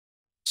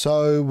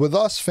So with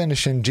us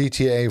finishing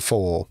GTA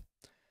 4,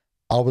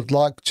 I would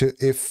like to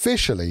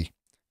officially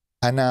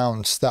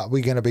announce that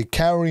we're going to be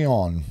carrying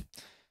on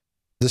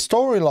the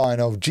storyline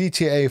of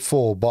GTA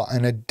 4, but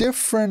in a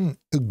different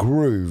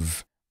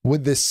groove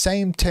with the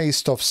same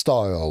taste of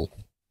style.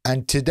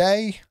 And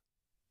today,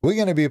 we're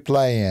going to be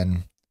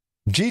playing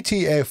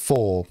GTA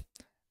 4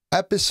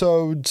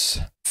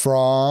 episodes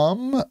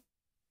from,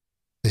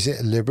 is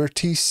it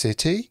Liberty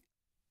City?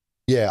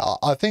 Yeah,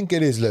 I think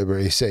it is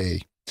Liberty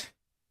City.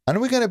 And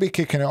we're going to be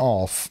kicking it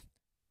off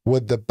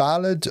with the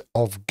Ballad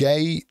of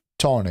Gay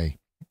Tony.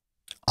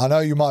 I know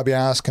you might be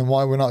asking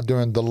why we're not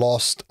doing The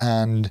Lost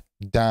and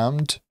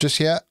Damned just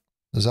yet.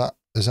 Is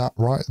that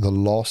right? The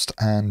Lost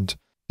and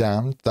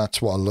Damned.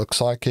 That's what it looks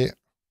like it.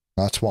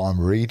 That's what I'm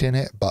reading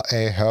it. But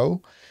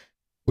hey-ho.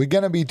 We're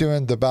going to be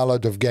doing the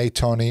Ballad of Gay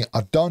Tony.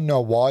 I don't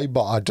know why,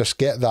 but I just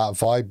get that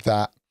vibe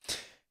that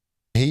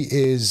he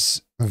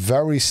is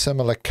very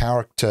similar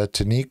character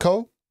to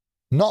Nico.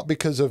 Not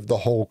because of the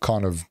whole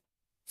kind of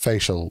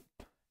facial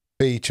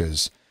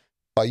features.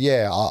 But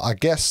yeah, I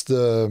guess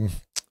the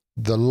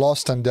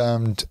Lost and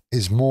Damned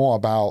is more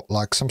about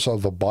like some sort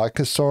of a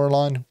biker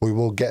storyline. We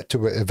will get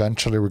to it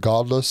eventually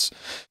regardless.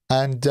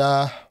 And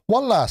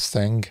one last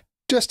thing,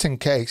 just in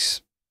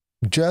case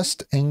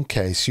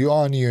you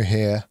are new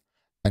here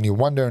and you're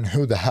wondering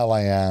who the hell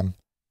I am,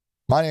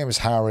 my name is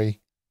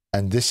Harry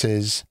and this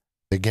is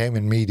the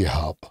Gaming Media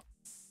Hub.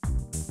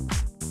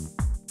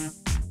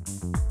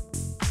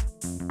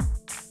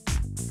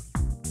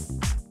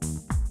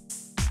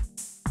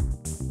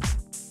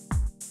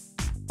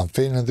 I'm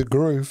feeling the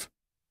groove.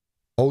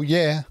 Oh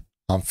yeah,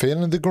 I'm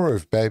feeling the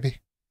groove, baby.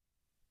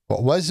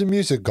 But where's the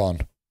music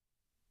gone?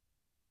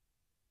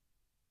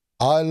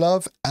 I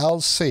love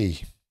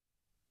LC.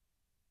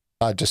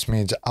 That just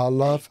means I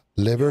love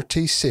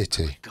Liberty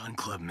City. Gun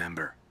club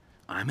member.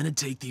 I'm gonna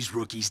take these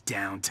rookies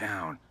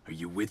downtown. Are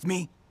you with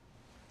me?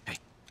 Hey,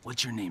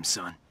 what's your name,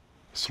 son?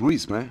 It's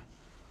Luis, man.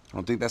 I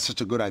don't think that's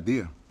such a good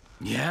idea.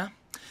 Yeah?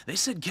 They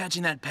said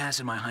catching that pass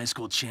in my high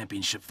school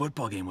championship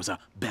football game was a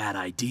bad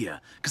idea,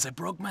 because I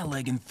broke my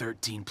leg in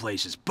 13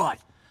 places, but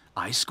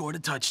I scored a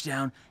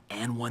touchdown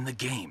and won the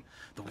game.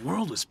 The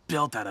world was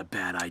built out of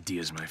bad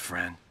ideas, my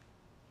friend.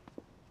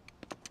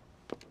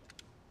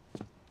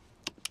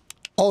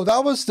 Oh,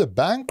 that was the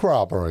bank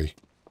robbery.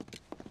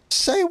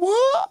 Say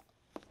what?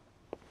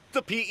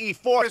 The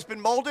PE-4 has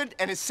been molded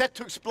and is set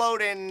to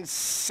explode in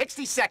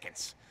 60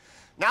 seconds.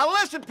 Now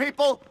listen,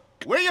 people,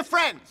 we're your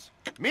friends.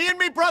 Me and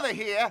me brother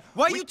here.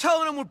 Why are you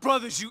telling them we're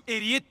brothers, you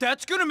idiot?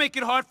 That's gonna make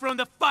it hard for them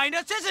to find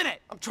us, isn't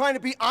it? I'm trying to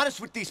be honest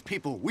with these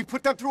people. We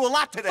put them through a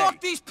lot today. Fuck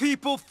these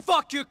people,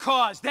 fuck your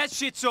cause. That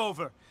shit's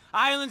over.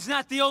 Ireland's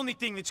not the only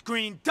thing that's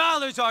green.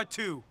 Dollars are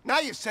too. Now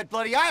you said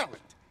bloody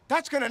Ireland.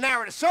 That's gonna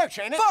narrow the search,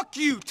 ain't it? Fuck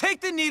you!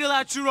 Take the needle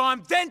out your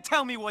arm, then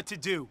tell me what to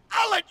do.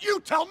 I'll let you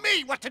tell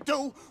me what to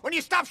do when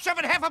you stop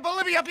shoving half of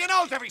Bolivia up your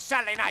nose every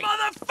Saturday night.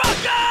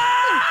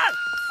 Motherfucker!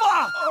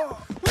 Fuck!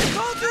 We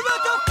told you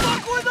not to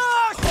fuck with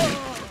us!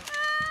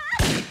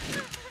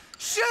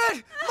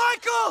 Shit!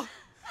 Michael!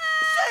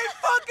 Say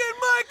fucking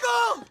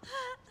Michael!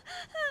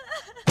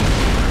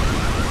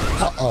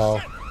 Uh-oh.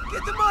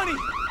 Get the money! Me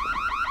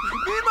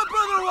and my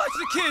brother will watch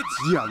the kids!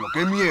 Diablo,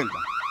 qué mierda.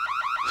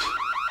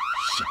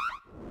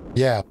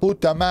 Yeah,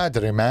 puta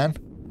madre, man.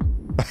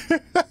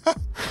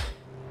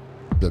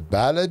 The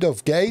Ballad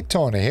of Gay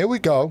Tony. Here we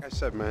go. Like I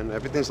said, man,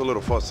 everything's a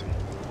little fussy.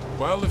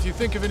 Well, if you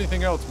think of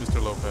anything else,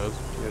 Mr. Lopez.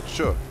 Yeah,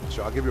 sure.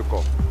 I'll give you a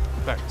call.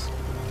 Thanks.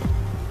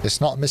 It's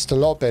not Mr.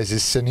 Lopez,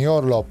 it's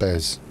Senor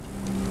Lopez.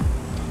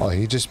 Oh,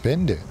 he just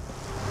binned it.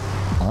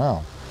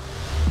 Wow.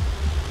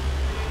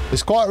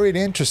 It's quite really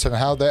interesting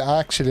how they're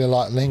actually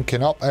like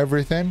linking up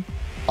everything.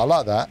 I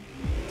like that.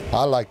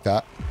 I like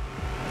that.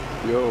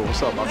 Yo,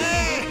 what's up, Bobby?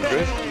 You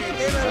good?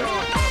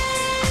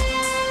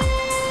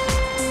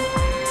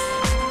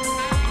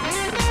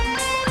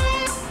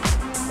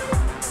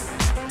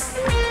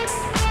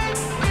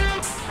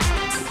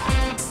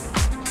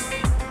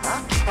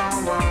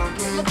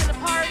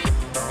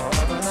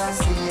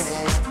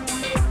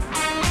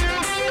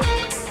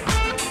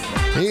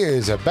 He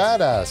is a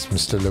badass,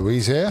 Mr.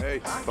 Luis here.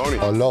 Hey, Tony.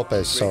 Or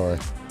Lopez, sorry.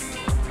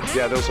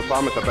 Yeah, there was a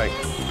bomb at the bank.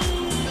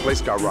 The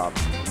place got robbed.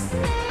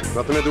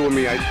 Nothing to do with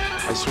me, I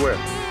swear.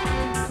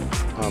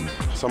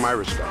 Some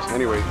Irish guys.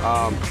 Anyway,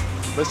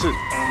 listen.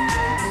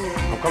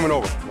 I'm coming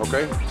over,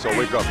 okay? So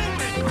wake up.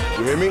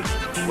 You hear me?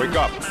 Wake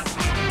up.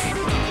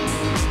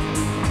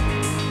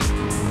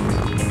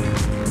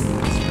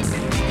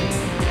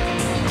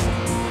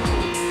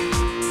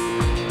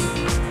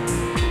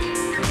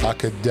 I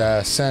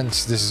could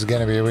sense this is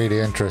going to be really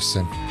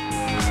interesting.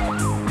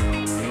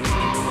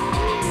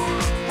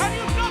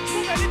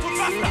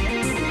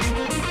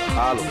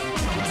 Hello.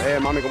 Hey,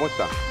 mami, ¿cómo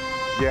está?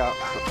 Yeah,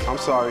 I'm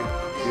sorry.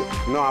 Yeah,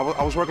 no,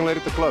 I was working late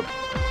at the club.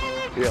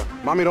 Yeah,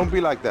 mommy, don't be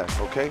like that,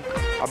 okay?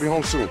 I'll be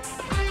home soon.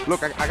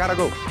 Look, I gotta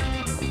go.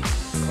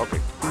 Okay.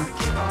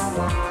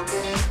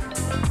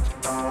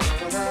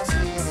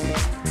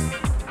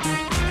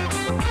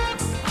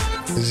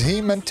 Is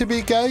he meant to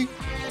be gay?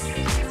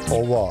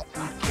 Or what?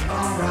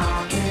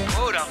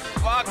 Hold up.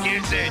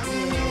 it?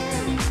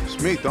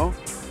 It's me, though.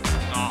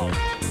 Oh,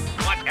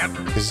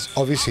 whatever. Because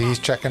obviously he's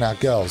checking out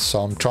girls, so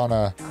I'm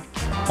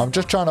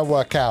just trying to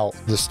work out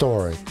the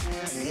story.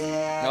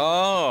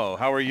 Oh,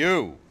 how are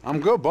you? I'm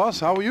good, boss.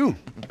 How are you?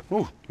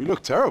 Ooh, you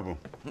look terrible.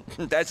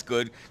 That's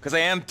good, because I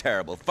am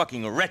terrible,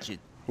 fucking wretched.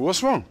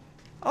 What's wrong?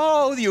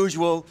 Oh, the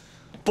usual.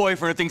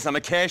 Boyfriend who thinks I'm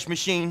a cash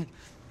machine.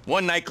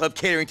 One nightclub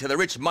catering to the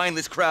rich,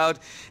 mindless crowd.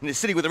 In the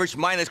city where the rich,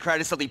 mindless crowd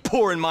is suddenly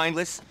poor and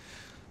mindless.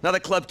 Another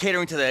club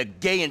catering to the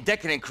gay and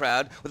decadent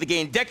crowd, where the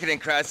gay and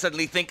decadent crowd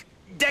suddenly think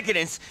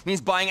decadence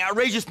means buying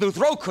outrageous new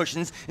throw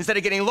cushions instead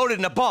of getting loaded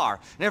in a bar.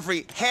 And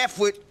every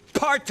half-wit,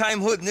 part-time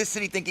hood in this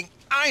city thinking,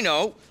 I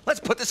know, let's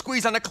put the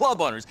squeeze on the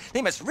club owners.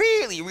 They must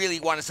really, really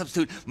want to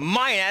substitute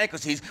my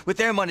inadequacies with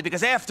their money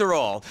because, after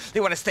all, they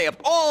want to stay up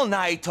all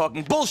night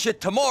talking bullshit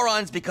to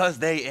morons because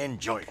they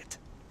enjoy it.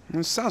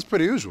 It sounds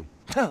pretty usual.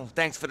 Oh,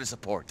 thanks for the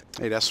support.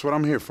 Hey, that's what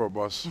I'm here for,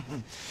 boss.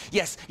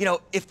 Yes, you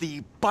know, if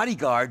the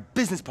bodyguard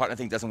business partner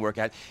thing doesn't work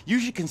out, you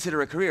should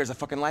consider a career as a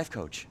fucking life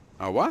coach.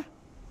 What?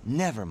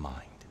 Never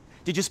mind.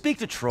 Did you speak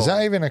to Troy? Is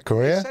that even a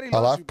career? He said he A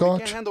loves life you, but he coach?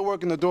 can't handle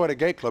working the door at a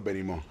gay club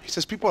anymore. He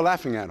says people are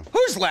laughing at him.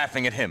 Who's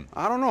laughing at him?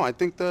 I don't know. I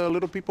think the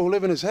little people who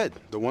live in his head.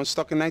 The ones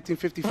stuck in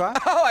 1955?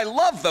 Oh, I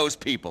love those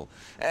people.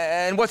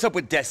 And what's up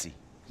with Desi?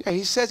 Yeah,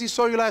 he says he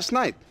saw you last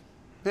night.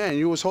 Yeah, and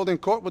you was holding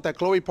court with that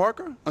Chloe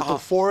Parker until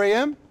 4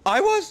 a.m.? I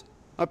was?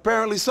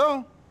 Apparently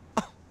so.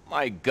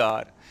 My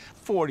God.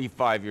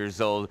 45 years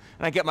old,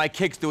 and I get my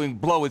kicks doing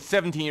blow with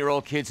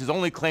 17-year-old kids whose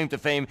only claim to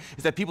fame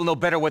is that people know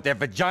better what their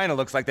vagina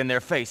looks like than their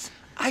face.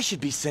 I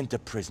should be sent to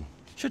prison,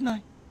 shouldn't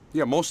I?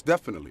 Yeah, most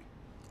definitely.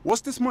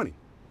 What's this money?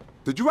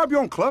 Did you rob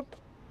your own club?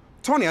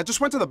 Tony, I just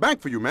went to the bank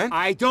for you, man.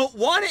 I don't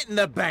want it in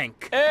the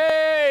bank.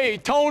 Hey,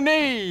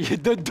 Tony,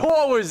 the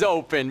door was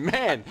open.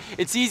 Man,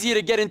 it's easier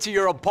to get into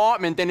your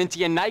apartment than into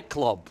your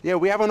nightclub. Yeah,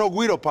 we have a no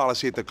Guido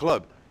policy at the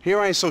club. Here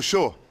I ain't so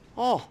sure.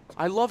 Oh,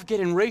 I love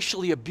getting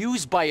racially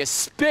abused by a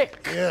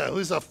spick. Yeah,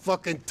 who's a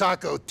fucking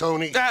taco,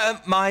 Tony?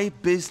 My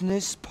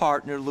business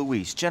partner,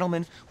 Luis.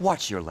 Gentlemen,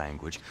 watch your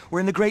language. We're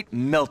in the great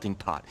melting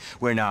pot.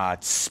 We're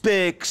not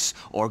Spicks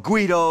or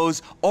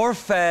Guidos or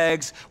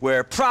fags.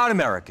 We're proud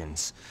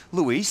Americans.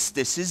 Luis,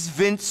 this is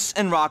Vince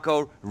and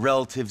Rocco,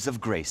 relatives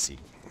of Gracie.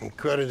 And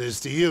credit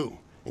is to you.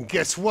 And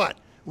guess what?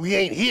 We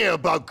ain't here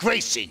about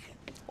Gracie.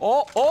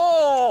 Oh,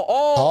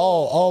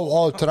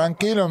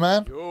 Tranquilo,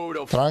 man.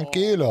 Beautiful.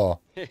 Tranquilo.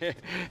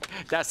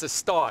 That's a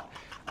start.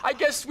 I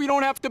guess we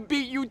don't have to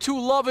beat you two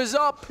lovers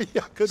up.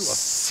 Yeah, good one.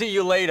 See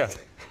you later.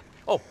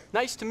 Oh,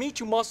 nice to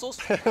meet you, Muscles.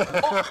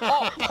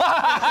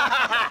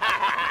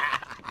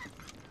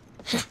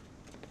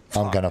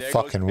 I'm gonna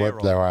fucking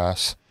whip their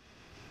ass.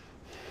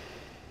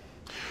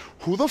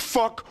 Who the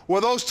fuck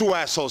were those two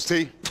assholes,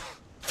 T?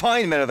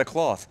 Fine men of the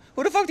cloth.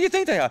 Who the fuck do you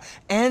think they are?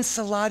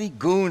 Ancelotti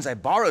goons I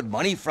borrowed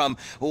money from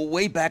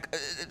way back.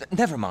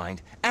 Never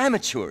mind.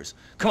 Amateurs.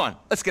 Come on,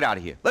 let's get out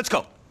of here. Let's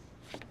go.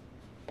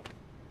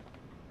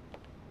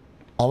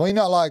 Are we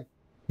not, like,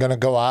 gonna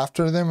go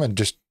after them and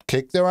just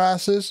kick their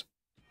asses?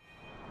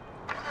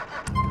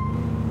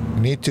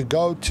 We need to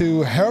go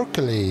to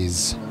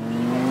Hercules.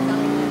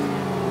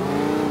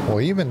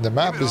 Or even the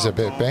map is a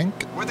bit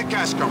pink. Where'd the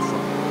cash come from?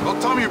 Don't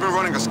tell me you've been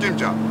running a skim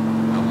job.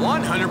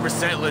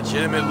 100%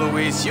 legitimate,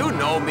 Luis. You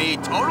know me.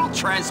 Total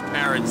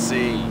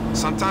transparency.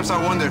 Sometimes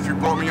I wonder if you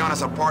brought me on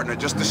as a partner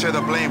just to share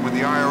the blame when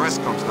the IRS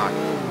comes knocking.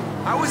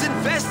 I was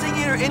investing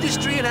in your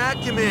industry and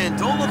acumen.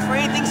 Don't look for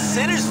anything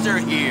sinister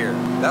here.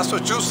 That's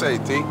what you say,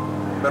 T.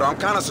 But I'm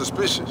kind of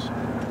suspicious.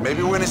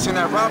 Maybe witnessing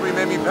that robbery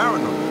made me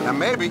paranoid. And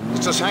maybe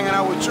he's just hanging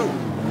out with you.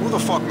 Who the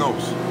fuck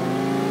knows?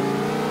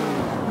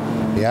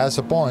 He has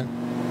a point.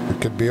 It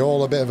could be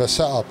all a bit of a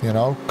setup, you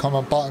know. Come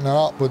and partner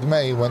up with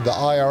me when the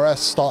IRS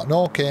start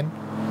knocking.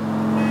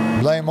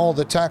 Blame all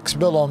the tax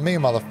bill on me,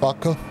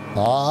 motherfucker.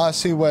 I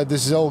see where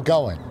this is all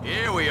going.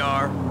 Here we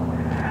are.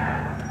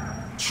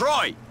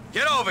 Troy,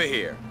 get over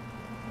here.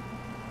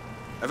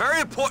 A very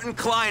important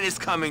client is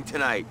coming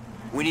tonight.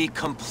 We need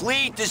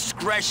complete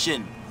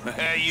discretion.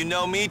 You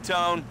know me,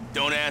 Tone.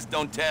 Don't ask,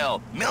 don't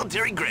tell.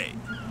 Military grade.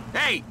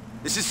 Hey,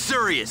 this is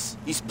serious.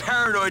 He's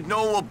paranoid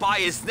no one will buy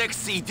his next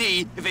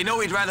CD if they know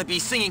he'd rather be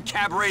singing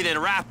cabaret than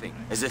rapping.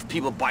 As if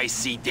people buy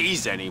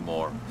CDs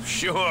anymore.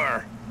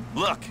 Sure.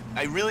 Look,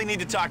 I really need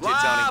to talk to you,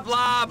 Tony.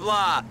 Blah, blah,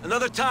 blah.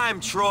 Another time,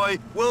 Troy.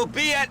 We'll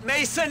be at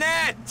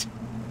Masonette.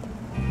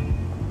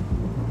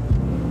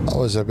 That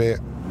was a bit,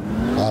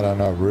 I don't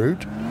know,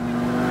 rude.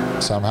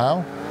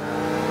 Somehow.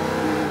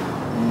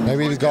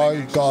 Maybe the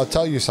guy gotta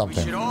tell you We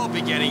something. should all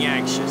be getting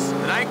anxious.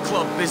 The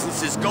nightclub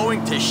business is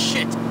going to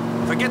shit.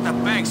 Forget the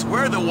banks,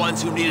 we're the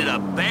ones who needed a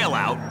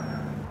bailout.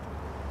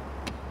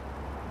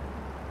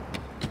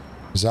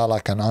 Is that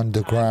like an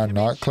underground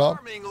nightclub?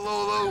 Charming,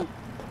 Lulu. All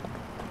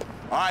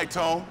right,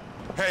 Tone.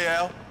 Hey,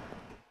 Al.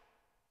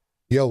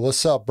 Yo,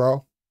 what's up,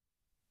 bro?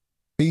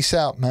 Peace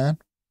out, man.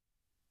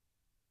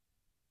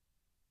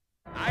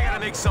 I gotta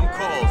make some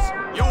calls.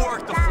 You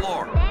work the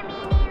floor.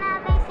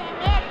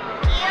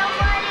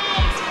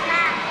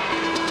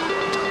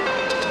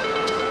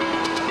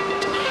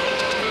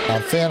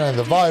 I'm feeling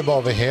the vibe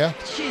over here.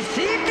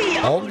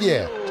 Oh,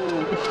 yeah.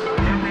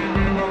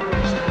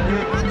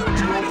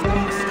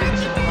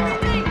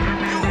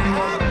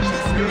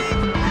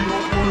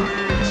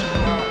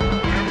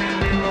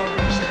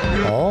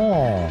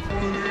 Oh.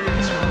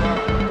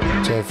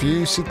 So if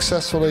you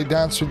successfully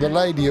dance with the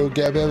lady, you'll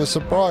get a bit of a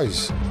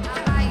surprise.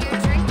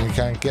 You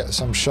can get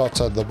some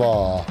shots at the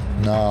bar.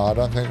 No, I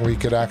don't think we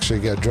could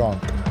actually get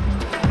drunk.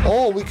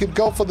 Oh, we could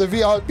go for the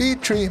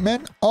VIP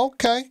treatment.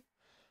 Okay.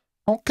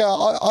 Okay,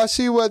 I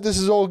see where this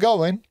is all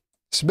going.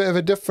 It's a bit of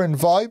a different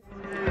vibe.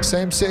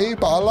 Same city,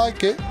 but I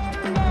like it.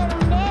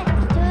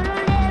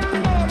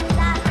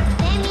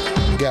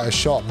 Get a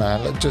shot,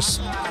 man. Let's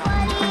just...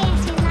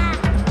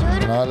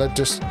 You know, let's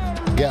just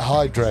get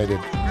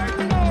hydrated.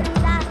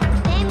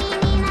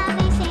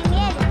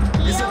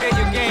 This'll get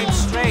your game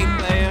straight,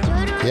 player.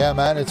 Yeah,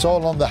 man, it's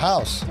all on the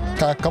house.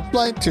 Can't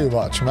complain too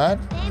much, man.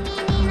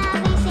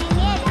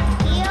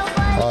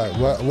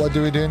 Alright, what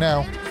do we do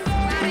now?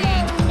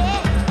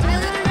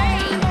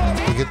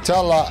 You can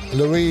tell that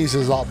Louise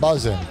is like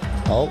buzzing.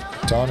 Oh,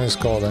 Tony's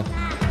calling.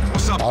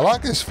 What's up? I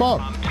like his phone.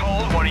 I'm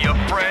told one of your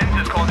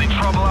friends is causing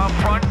trouble out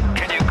front.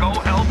 Can you go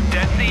help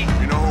Desi?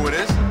 You know who it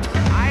is?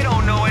 I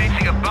don't know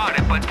anything about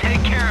it, but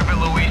take care of it,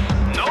 Luis.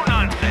 No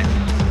nonsense.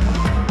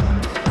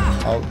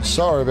 Oh,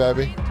 sorry,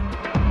 baby.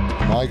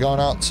 Am I going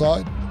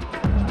outside?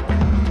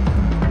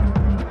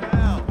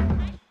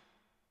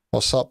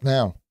 What's up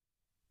now?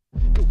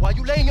 Why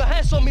you laying your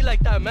hands on me like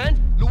that, man?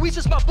 Luis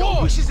is my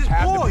boy. Luis is his boy.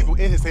 Half the people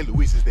in here say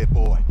Luis is their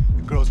boy.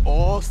 The girls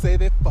all say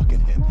they're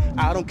fucking him.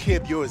 I don't care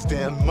if you're his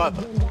damn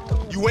mother.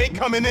 You ain't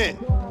coming in.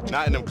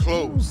 Not in them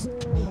clothes.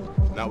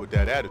 Not with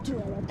that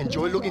attitude.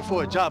 Enjoy looking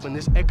for a job in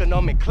this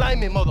economic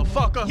climate,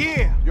 motherfucker.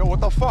 Yeah. Yo, what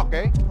the fuck,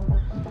 eh?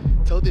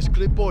 Tell this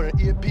clipboard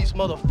and earpiece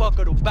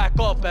motherfucker to back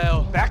up,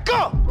 Al. Back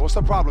up! What's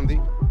the problem, D?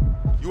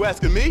 You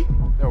asking me?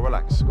 Yo,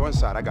 relax. Go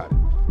inside. I got it.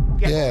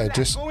 Yeah,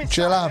 just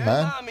chill out,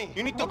 man.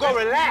 You need to go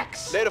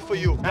relax. Later for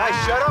you. Guys,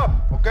 shut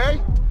up, okay?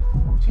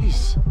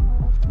 Jeez.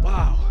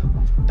 Wow.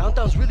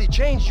 Downtown's really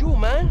changed you,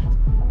 man.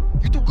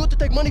 You too good to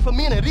take money from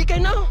me and Enrique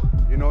now?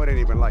 You know it ain't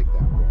even like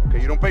that, bro.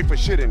 Okay, you don't pay for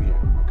shit in here.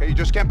 Okay, you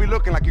just can't be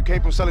looking like you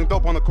came from selling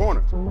dope on the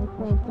corner.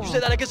 You say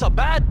that like it's a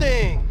bad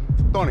thing.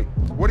 Tony,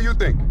 what do you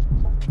think?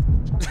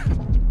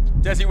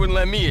 Desi wouldn't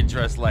let me get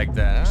dressed like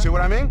that, huh? See what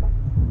I mean?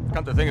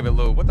 Come to think of it,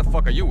 Lou, what the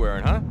fuck are you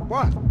wearing, huh?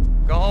 What?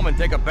 Go home and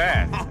take a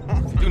bath.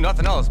 Do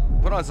nothing else.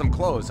 Put on some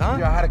clothes, huh?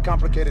 Yeah, I had a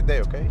complicated day,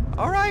 okay?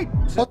 All right.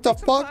 What the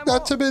fuck?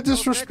 That's a bit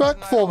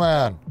disrespectful,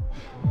 man.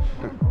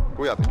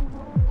 Cuídate.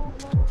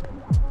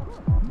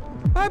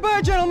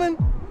 Bye-bye, gentlemen.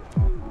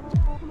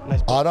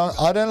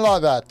 I didn't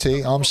like that,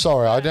 T. I'm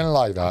sorry, I didn't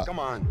like that. Come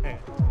on.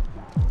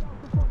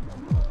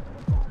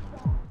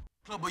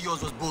 Club of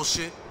yours was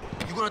bullshit.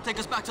 You gonna take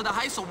us back to the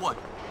heist or what?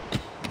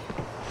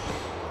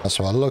 That's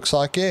what it looks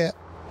like here.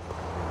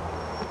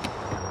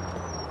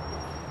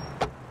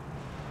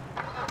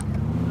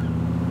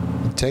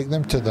 Take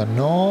them to the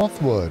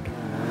Northwood.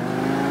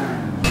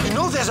 You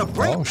know there's a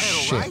brake Oh, pedal,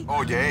 shit. right?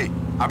 Oh, yeah, hey,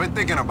 I've been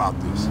thinking about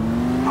this.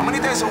 How many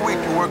days a week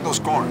you work those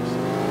corners?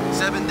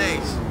 7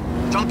 days.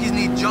 Junkies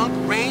need junk,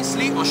 rain,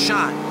 sleet, or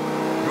shine.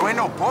 You ain't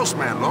no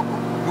postman, loco.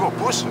 You a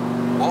pusher.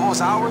 All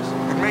those hours,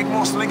 you'd make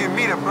more slinging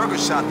meat at Burger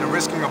Shot than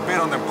risking a bid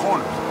on them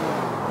corners.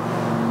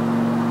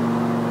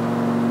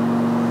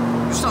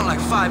 You sound like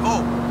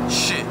 5-0.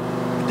 Shit.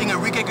 You think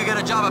Enrique could get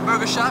a job at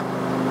Burger Shot?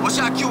 What's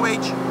your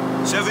QH?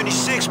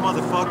 76,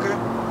 mother-fucker.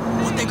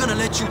 What they gonna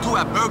let you do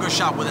at Burger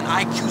Shop with an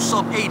IQ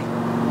sub 80?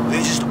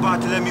 They're just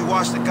about to let me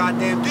wash the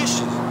goddamn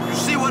dishes. You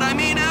see what I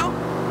mean now?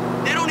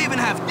 They don't even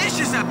have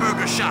dishes at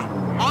Burger Shop.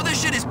 All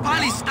this shit is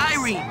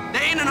polystyrene.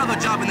 There ain't another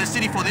job in the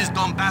city for this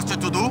dumb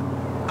bastard to do.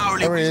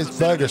 Hourly There he is,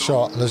 Burger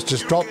Shot. Let's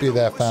just drop you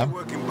there, fam.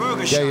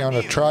 Get you on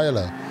a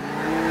trailer.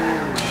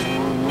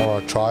 Or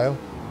a trial?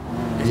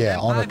 Yeah,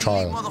 on a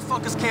trial.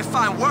 Motherfuckers can't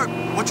find work.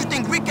 What you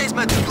think Enrique's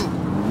meant to do?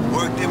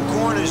 Work them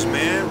corners,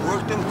 man.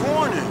 Work them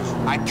corners.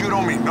 IQ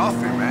don't mean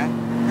nothing, man.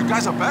 You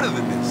guys are better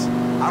than this.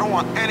 I don't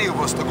want any of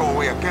us to go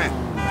away again.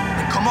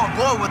 Then come on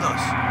board with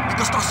us. We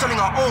can start selling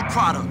our own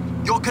product.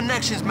 Your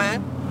connections,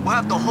 man. We'll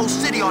have the whole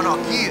city on our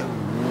gear.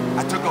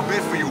 I took a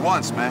bid for you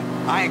once, man.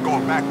 I ain't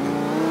going back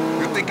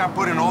there. You think I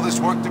put in all this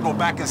work to go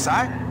back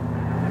inside?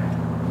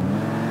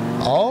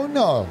 Oh,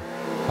 no.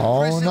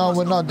 Oh, no,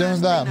 we're not doing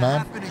that,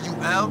 man.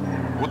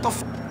 What the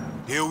f?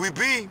 Here we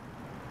be.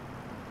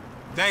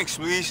 Thanks,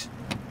 Luis.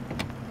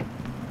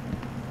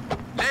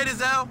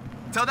 Ladies, Al.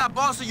 Tell that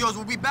boss of yours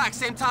we'll be back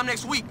same time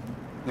next week.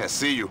 Yeah,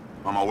 see you,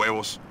 mama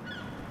huevos.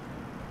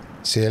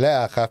 See you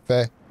later,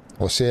 Jefe.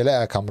 Or see you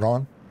later,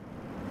 Cameron.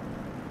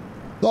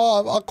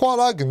 No, I quite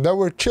like them. They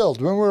were chilled.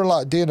 When we were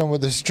like dealing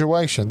with the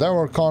situation, they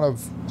were kind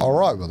of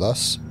alright with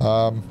us.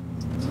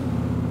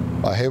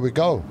 But here we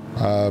go.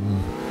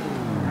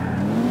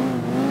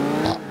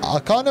 I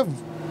kind of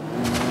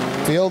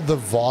feel the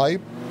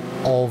vibe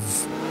of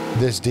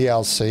this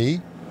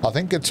DLC. I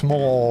think it's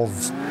more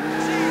of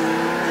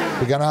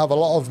we're going to have a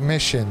lot of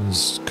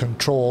missions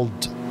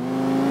controlled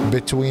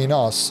between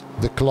us,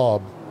 the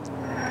club,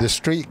 the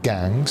street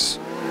gangs,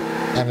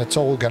 and it's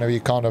all going to be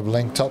kind of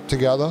linked up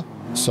together.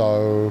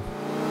 So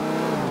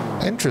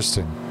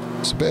Interesting.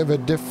 It's a bit of a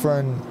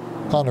different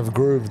kind of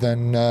groove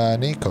than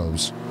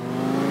Nico's.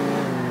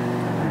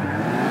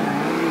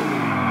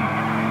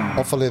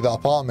 Hopefully the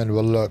apartment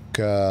will look,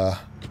 I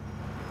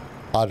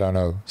don't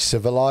know,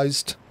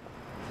 civilized.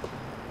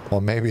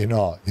 Or maybe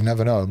not. You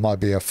never know. It might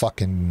be a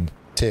fucking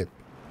tip.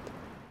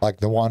 Like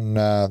the one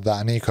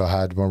that Nico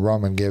had when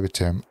Roman gave it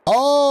to him.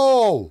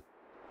 Oh!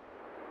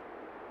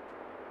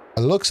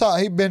 It looks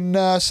like he'd been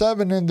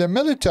serving in the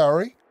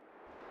military.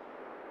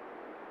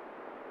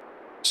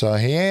 So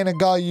he ain't a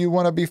guy you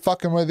want to be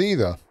fucking with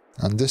either.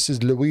 And this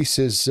is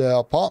Luis's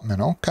apartment.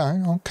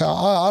 Okay, okay.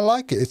 I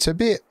like it. It's a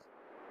bit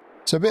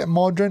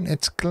modern.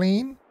 It's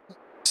clean.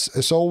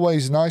 It's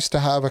always nice to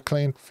have a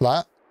clean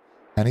flat.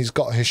 And he's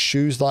got his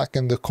shoes like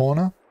in the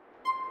corner.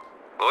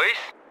 Luis?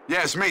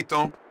 Yeah, it's me,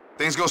 Tom.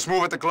 Things go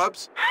smooth at the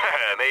clubs?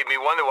 Made me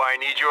wonder why I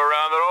need you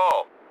around at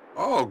all.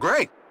 Oh,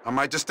 great. I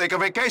might just take a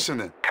vacation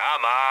then.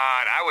 Come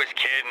on, I was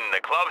kidding. The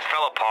clubs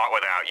fell apart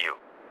without you.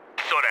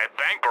 So that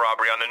bank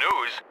robbery on the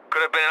news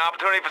could have been an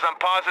opportunity for some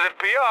positive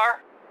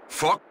PR.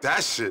 Fuck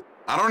that shit.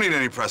 I don't need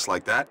any press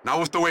like that. Not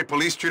with the way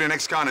police treat an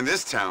ex-con in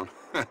this town.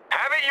 Have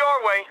it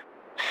your way.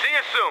 See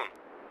you soon.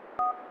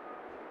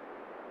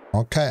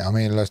 Okay, I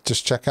mean, let's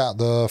just check out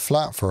the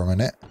flat for a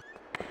minute.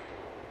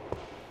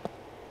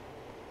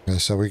 Okay,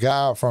 so we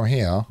got out from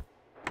here.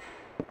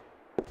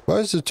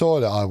 Where's the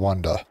toilet, I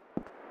wonder?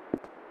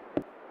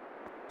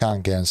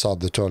 Can't get inside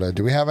the toilet.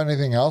 Do we have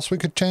anything else we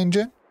could change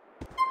in?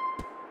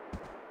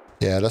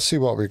 Yeah, let's see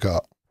what we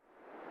got.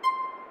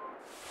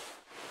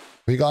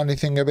 We got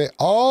anything a bit...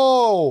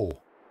 Oh!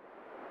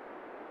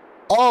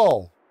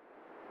 Oh!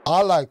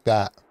 I like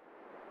that.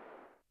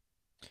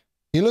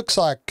 He looks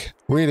like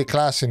really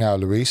classy now,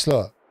 Luis.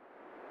 Look.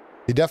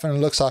 He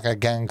definitely looks like a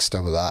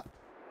gangster with that.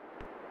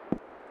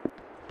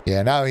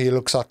 Yeah, now he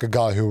looks like a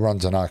guy who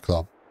runs a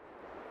nightclub.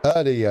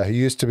 Earlier, he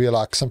used to be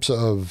like some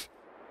sort of,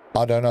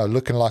 I don't know,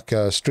 looking like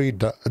a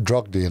street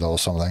drug dealer or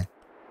something.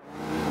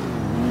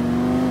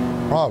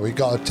 Right, we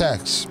got a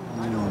text.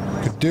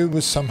 Could do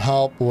with some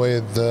help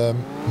with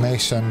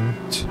masonette.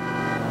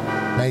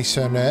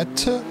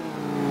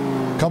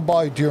 Come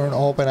by during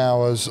open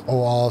hours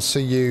or I'll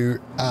see you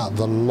at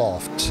the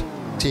loft.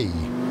 T.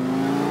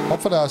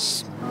 Hopefully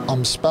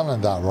I'm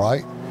spelling that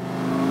right.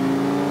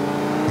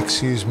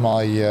 Excuse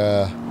my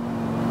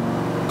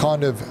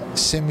kind of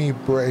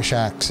semi-British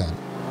accent.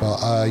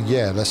 But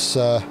yeah, let's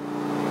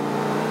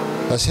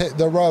hit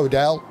the road,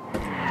 Al.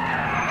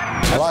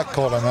 I like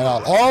calling it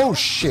out. Oh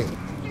shit.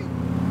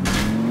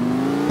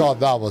 God,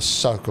 that was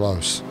so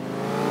close.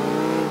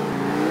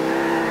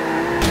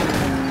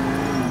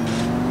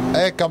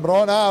 Hey,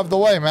 cabron, out of the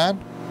way,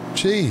 man.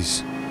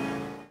 Jeez.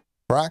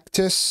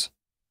 Practice.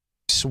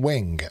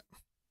 Swing.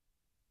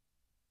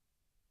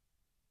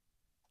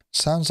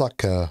 Sounds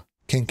like a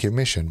kinky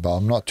mission, but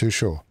I'm not too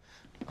sure.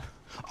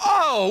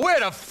 Oh, where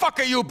the fuck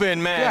have you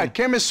been, man? Yeah, I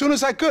came as soon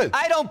as I could.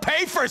 I don't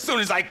pay for as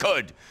soon as I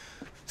could.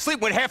 Sleep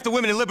with half the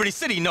women in Liberty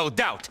City, no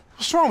doubt.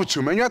 What's wrong with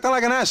you, man? You're acting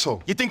like an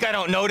asshole. You think I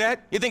don't know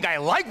that? You think I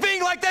like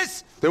being like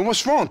this? Then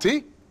what's wrong,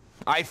 T?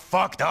 I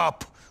fucked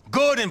up.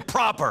 Good and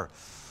proper.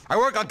 I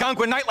worked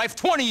Algonquin nightlife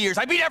 20 years.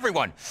 I beat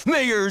everyone.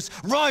 Mayors,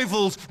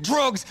 rivals,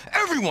 drugs,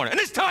 everyone. And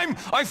this time,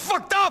 I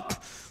fucked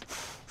up.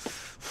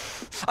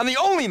 I'm the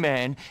only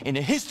man in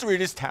the history of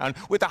this town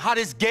with the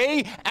hottest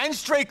gay and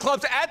straight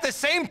clubs at the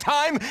same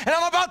time, and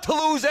I'm about to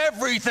lose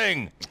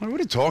everything. What are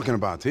you talking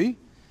about, T?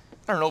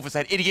 I don't know if it's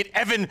that idiot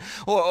Evan,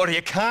 or the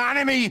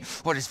economy,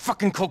 or this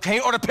fucking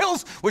cocaine, or the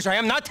pills, which I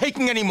am not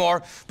taking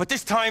anymore, but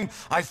this time,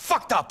 I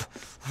fucked up.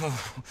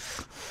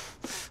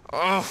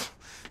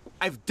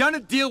 I've done a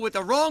deal with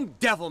the wrong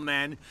devil,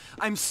 man.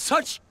 I'm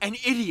such an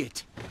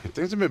idiot.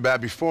 Things have been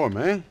bad before,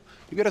 man.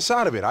 You get us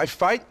out of it. I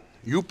fight,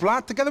 you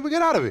plot, together we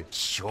get out of it.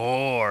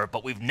 Sure,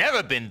 but we've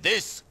never been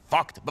this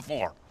fucked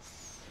before.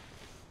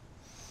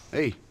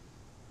 Hey,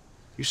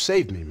 you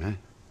saved me, man.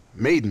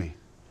 Made me.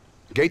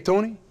 Gay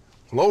Tony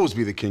will always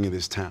be the king of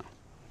this town.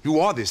 You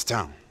are this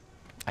town.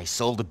 I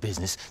sold the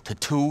business to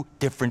 2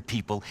 different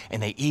people,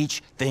 and they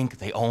each think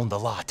they own the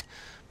lot.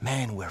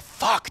 Man, we're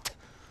fucked.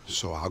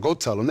 So I'll go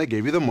tell them they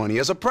gave you the money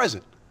as a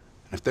present.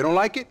 And if they don't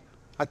like it,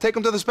 I take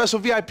them to the special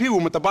VIP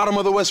room at the bottom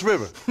of the West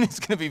River. It's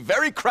gonna be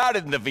very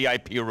crowded in the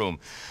VIP room.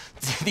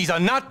 These are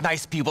not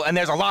nice people, and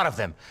there's a lot of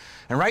them.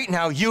 And right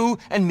now, you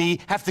and me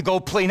have to go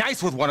play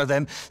nice with one of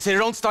them so they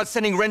don't start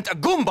sending Rent a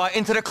Goomba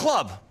into the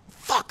club.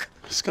 Fuck.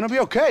 It's gonna be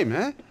okay,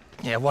 man.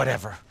 Yeah,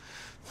 whatever.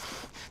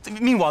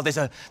 Meanwhile,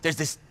 there's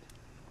this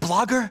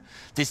blogger,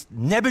 this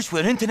nebbish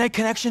with an internet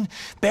connection,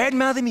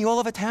 bad-mouthing me all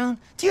over town.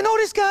 Do you know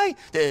this guy?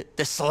 The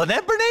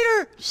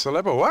Celebrinator?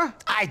 Celebra what?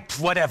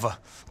 Whatever.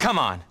 Come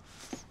on.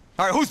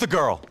 All right, who's the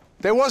girl?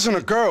 There wasn't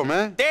a girl,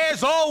 man.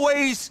 There's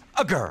always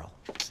a girl.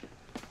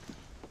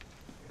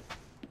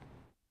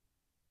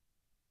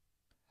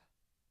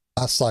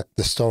 That's like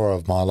the story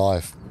of my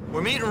life.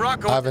 We're meeting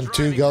Rocco. Having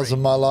 2 girls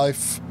in my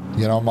life,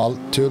 you know, my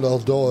 2 little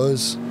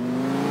daughters,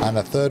 and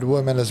a 3rd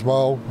woman as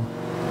well.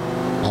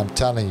 I'm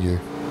telling you,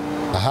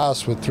 a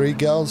house with 3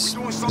 girls,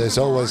 there's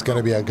always going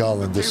to be a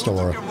girl in the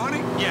story.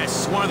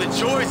 Yes, one of the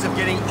joys of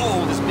getting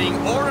old is being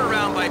ordered around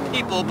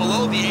people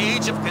below the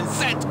age of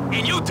consent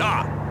in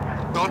Utah.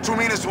 Don't you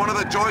mean it's one of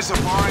the joys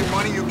of borrowing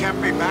money you can't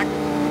pay back?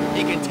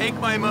 He can take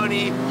my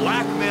money,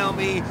 blackmail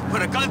me,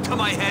 put a gun to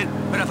my head,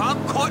 but if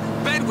I'm caught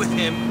in bed with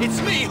him,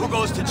 it's me who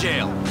goes to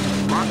jail.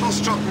 Rocco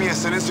struck me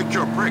as an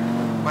insecure prick,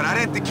 but I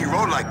didn't think he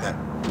rode like that.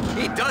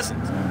 He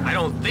doesn't. I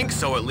don't think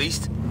so, at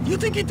least. You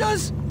think he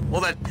does?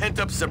 All that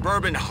pent-up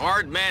suburban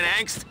hard man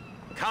angst?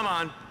 Come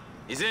on,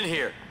 he's in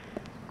here.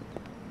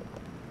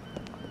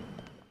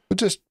 We'll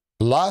just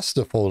blast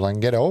the fool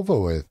and get over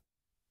with.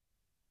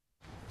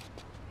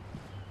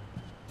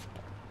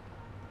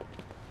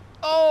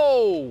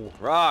 Oh!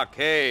 Rock,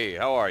 hey,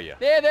 how are you?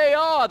 There they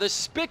are, the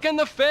spick and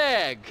the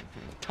fag.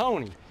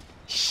 Tony,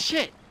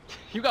 shit.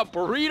 You got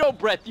burrito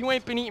breath. You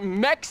ain't been eating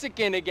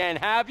Mexican again,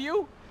 have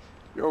you?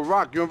 Yo,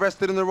 Rock, you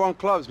invested in the wrong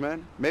clubs,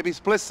 man. Maybe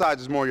split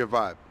sides is more your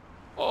vibe.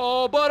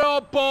 Oh, but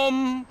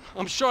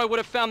I'm sure I would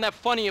have found that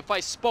funny if I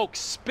spoke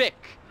spick.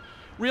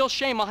 Real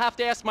shame, I'll have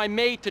to ask my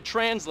maid to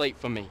translate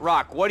for me.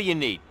 Rock, what do you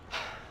need?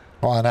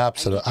 What an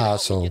absolute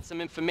asshole. Get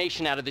some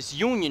information out of this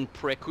union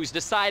prick who's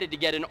decided to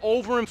get an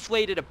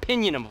overinflated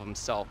opinion of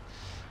himself.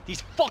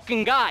 These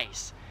fucking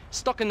guys,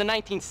 stuck in the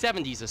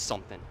 1970s or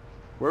something.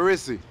 Where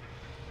is he?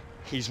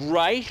 He's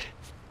right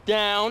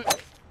down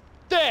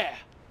there.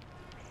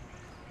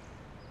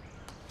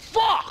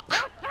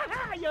 Fuck!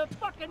 You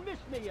fucking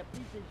missed me, you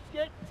piece of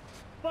shit.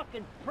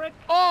 Fucking prick.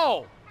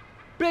 Oh!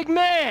 Big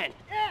man!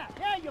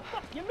 Yeah, you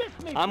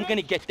missed me. I'm bitch.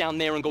 gonna get down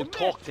there and go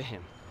talk to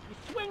him.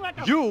 You swing like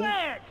a You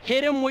flag.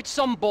 hit him with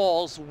some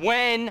balls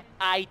when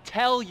I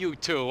tell you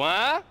to,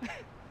 huh?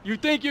 You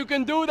think you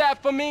can do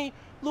that for me,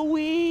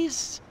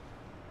 Louise?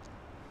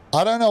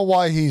 I don't know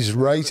why he's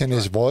raising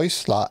his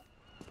voice. Like,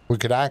 we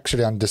could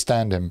actually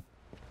understand him.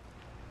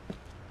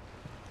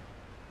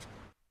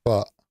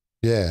 But,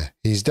 yeah,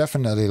 he's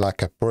definitely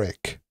like a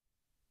brick.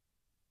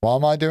 What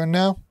am I doing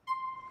now?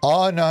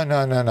 Oh,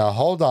 no.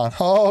 Hold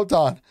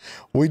on.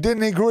 We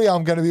didn't agree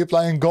I'm going to be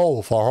playing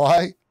golf, all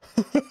right?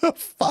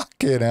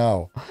 Fucking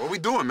hell. What we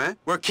doing, man?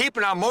 We're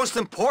keeping our most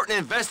important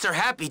investor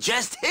happy.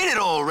 Just hit it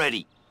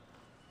already.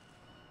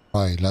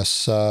 Right,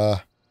 let's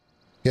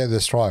get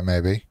this right,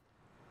 maybe.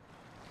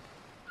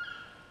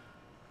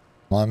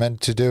 Am I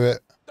meant to do it?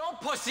 Don't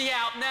pussy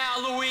out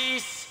now,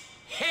 Louise.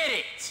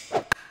 Hit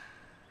it.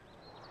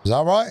 Is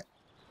that right?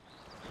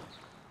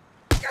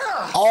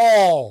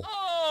 Oh!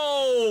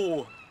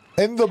 Oh!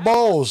 In the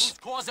balls.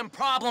 Causing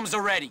problems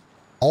already.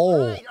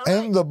 Oh,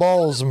 in the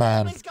balls,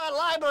 man. Somebody's got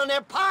libel in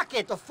their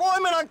pocket. The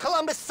foreman on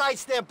Columbus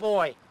cites their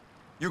boy.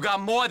 You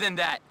got more than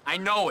that. I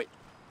know it.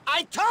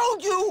 I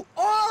told you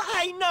all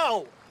I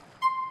know.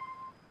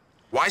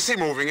 Why is he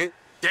moving it?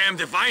 Damned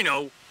if I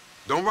know.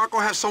 Don't Rocco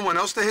have someone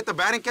else to hit the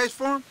batting cage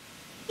for him?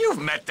 You've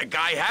met the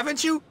guy,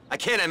 haven't you? I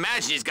can't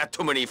imagine he's got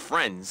too many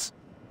friends.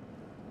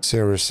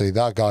 Seriously,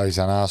 that guy's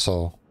an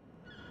asshole.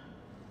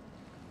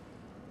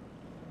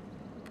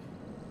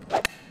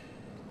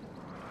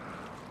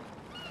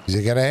 Is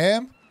he gonna hit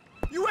him?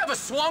 You ever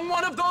swung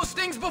one of those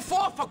things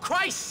before, for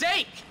Christ's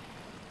sake?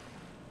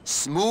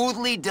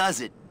 Smoothly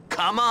does it.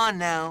 Come on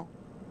now.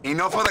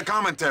 Enough of the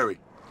commentary.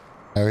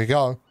 There we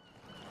go.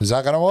 Is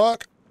that gonna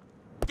work?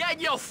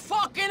 Get your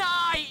fucking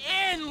eye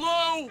in,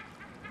 Lou!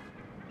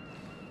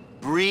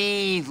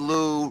 Breathe,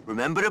 Lou.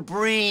 Remember to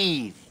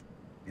breathe.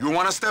 You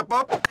want to step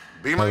up?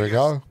 Be my There we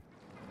guest. go.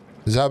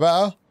 Is that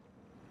better?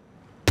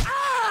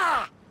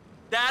 Ah!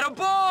 That a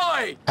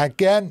boy!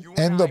 Again,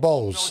 in the No,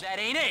 balls. that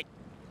ain't it.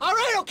 All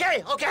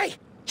right, okay.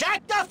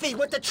 Jack Duffy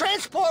with the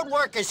transport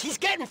workers. He's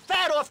getting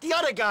fat off the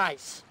other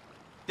guys.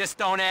 This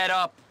don't add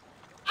up.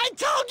 I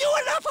told you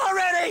enough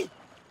already.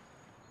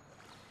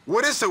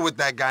 What is it with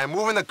that guy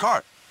moving the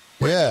cart?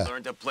 Yeah.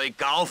 Learn to play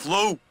golf,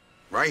 Lou.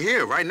 Right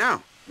here, right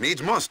now.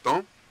 Needs must,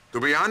 don't? To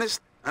be honest,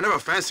 I never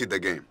fancied the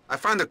game. I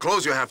find the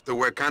clothes you have to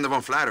wear kind of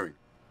unflattering.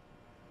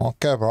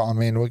 Okay, bro. I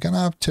mean, we're gonna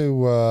have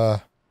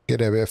to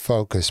get a bit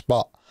focused,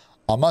 but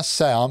I must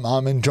say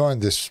I'm enjoying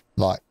this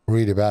like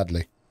really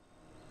badly.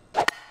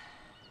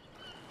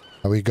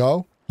 There we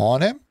go.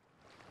 On him.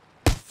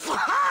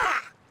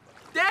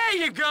 There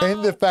you go!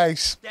 In the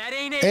face. That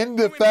ain't it. In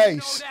the You and me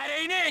face. know that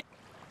ain't it.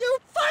 You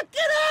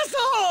fucking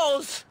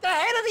assholes! The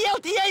head of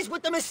the LTA's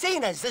with the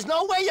Messinas. There's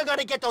no way you're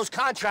gonna get those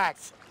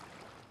contracts.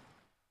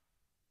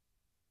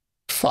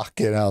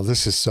 Fucking hell,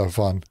 this is so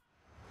fun.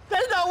 They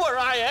know where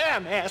I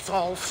am,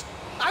 assholes.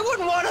 I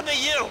wouldn't want to be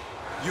you.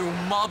 You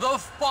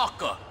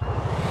motherfucker!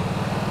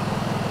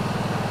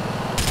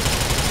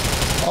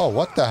 Oh,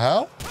 what the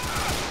hell?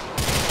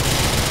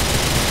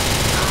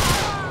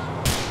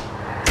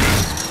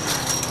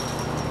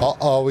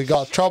 Uh-oh, we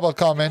got trouble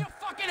coming.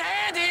 Fucking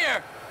hand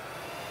here!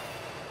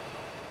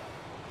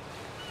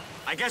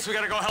 I guess we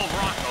gotta go help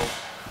Rocco.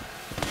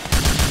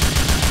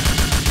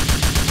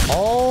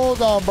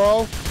 Hold on,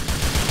 bro.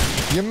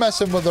 You're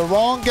messing with the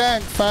wrong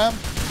gang, fam.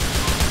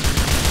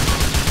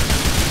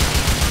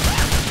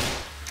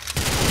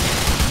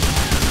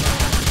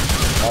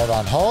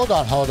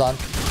 Hold on.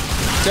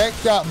 Take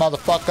that,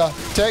 motherfucker.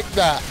 Take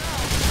that.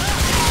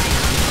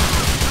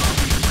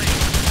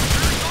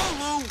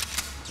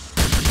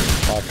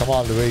 Alright, come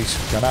on, Luis.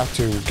 We're gonna have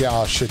to get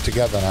our shit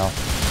together now.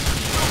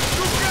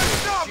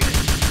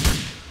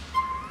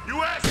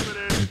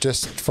 And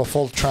just for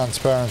full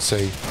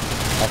transparency,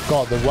 I've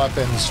got the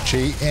weapons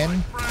cheat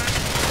in,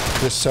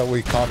 just so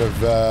we kind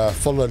of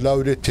fully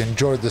loaded to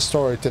enjoy the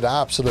story to the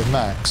absolute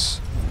max.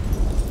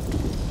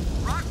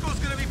 Rocco's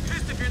gonna be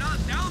pissed if you're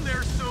not down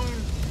there soon.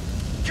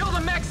 Kill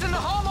the mechs in the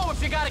homo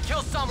if you gotta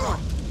kill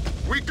someone.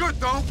 We good,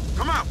 though.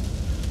 Come out.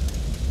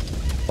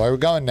 Where are we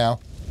going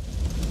now?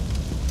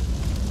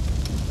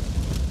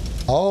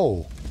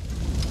 Oh.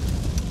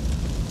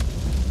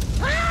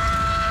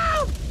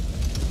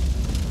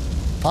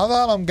 How the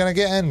hell I'm gonna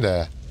get in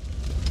there?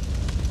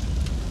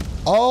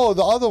 Oh,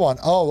 the other one.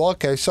 Oh,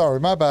 okay, sorry,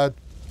 my bad.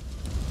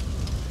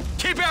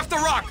 Keep after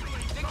Rock.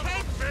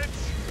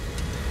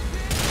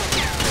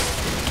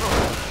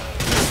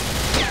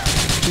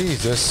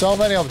 Jesus, so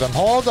many of them.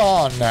 Hold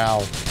on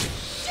now.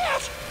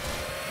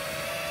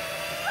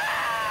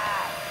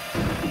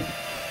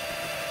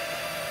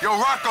 Yo,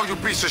 Rocco, you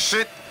piece of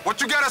shit. What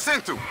you got us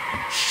into?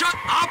 Shut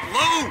up,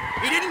 Lou!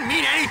 He didn't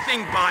mean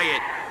anything by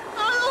it.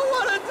 I don't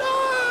want to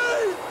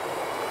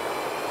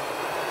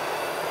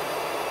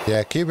die!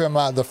 Yeah, keep him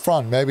at the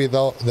front. Maybe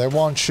they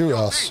won't shoot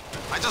us.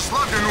 I just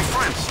love your new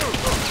friends.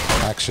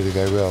 Actually,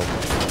 they will.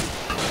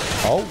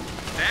 Oh.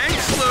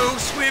 Thanks, Lou.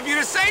 Sweet of you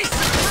to say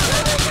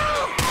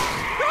so.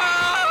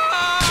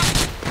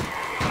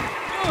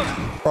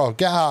 Bro,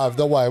 get out of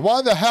the way.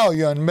 Why the hell are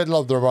you in the middle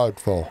of the road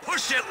for?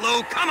 Push it,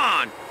 Lou. Come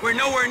on. We're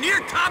nowhere near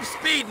top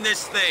speed in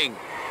this thing.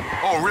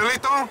 Oh, really,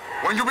 Tom?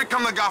 When you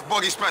become the golf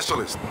buggy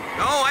specialist?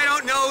 No, I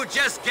don't know.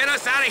 Just get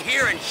us out of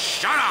here and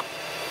shut up.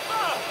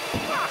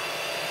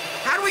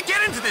 How do we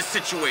get into this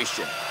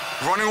situation?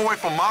 Running away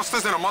from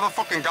monsters in a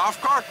motherfucking golf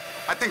cart?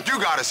 I think you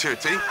got us here,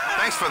 T.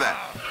 Thanks for that.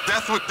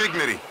 Death with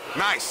dignity.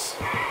 Nice.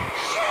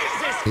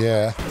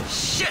 Yeah.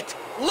 Shit,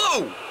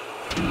 Lou!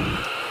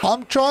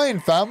 I'm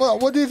trying, fam.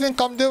 What do you think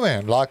I'm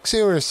doing? Like,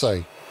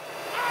 seriously.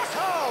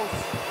 Assholes!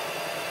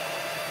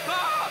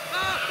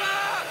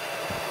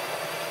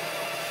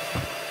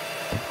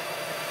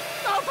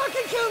 Don't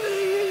fucking kill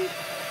me!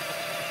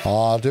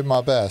 Oh, I'll do my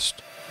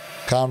best.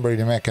 Can't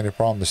really make any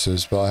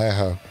promises, but hey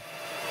ho.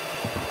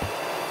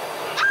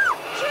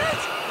 Shit!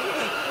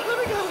 Let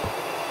me go.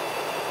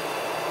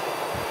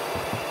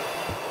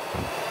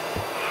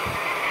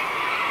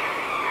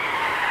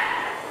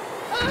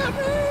 Help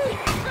me!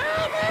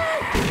 Help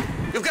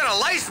me! You've got a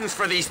license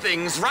for these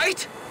things,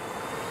 right?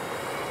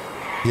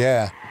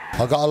 Yeah.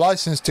 I got a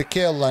license to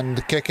kill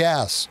and kick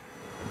ass.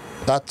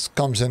 That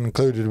comes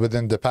included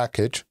within the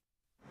package.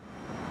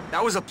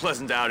 That was a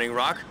pleasant outing,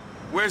 Rock.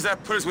 Where's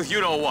that put us with you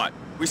know what?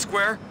 We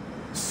square?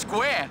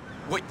 Square?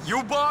 What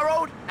you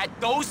borrowed? At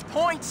those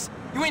points?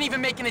 You ain't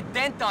even making a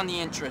dent on the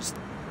interest.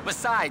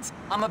 Besides,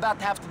 I'm about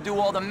to have to do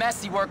all the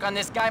messy work on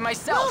this guy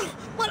myself. No,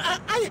 but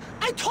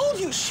I told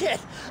you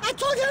shit. I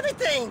told you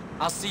everything.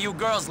 I'll see you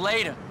girls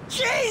later.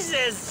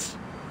 Jesus!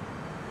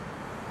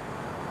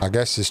 I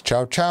guess it's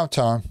chow chow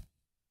time.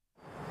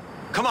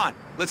 Come on,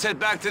 let's head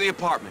back to the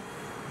apartment.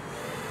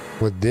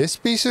 With this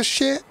piece of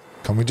shit?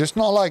 Can we just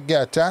not like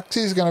get a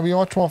taxi? It's gonna be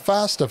much more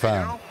faster,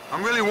 fam. You know,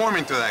 I'm really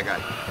warming to that guy.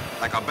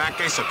 Like a bad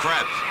case of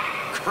crabs.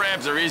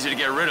 Crabs are easy to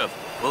get rid of.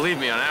 Believe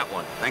me on that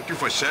one. Thank you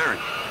for sharing.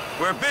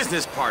 We're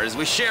business partners.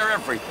 We share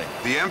everything.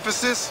 The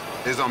emphasis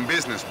is on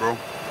business, bro.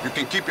 You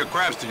can keep your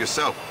crabs to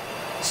yourself.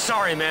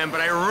 Sorry, man,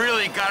 but I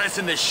really got us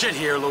in this shit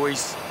here,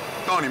 Luis.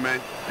 Tony, man,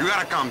 you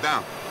gotta calm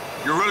down.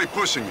 You're really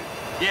pushing it.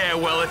 Yeah,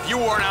 well, if you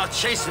weren't out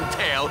chasing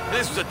tail, and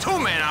this was a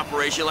two-man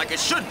operation like it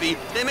should be,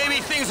 then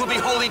maybe things will be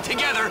holding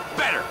together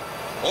better.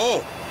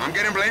 Oh, I'm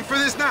getting blamed for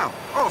this now?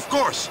 Oh, of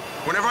course.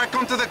 Whenever I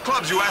come to the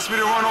clubs, you ask me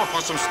to run off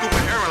on some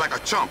stupid errand like a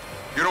chump.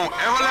 You don't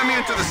ever let me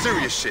into the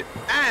serious shit.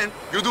 And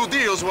you do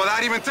deals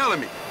without even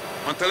telling me.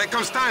 Until it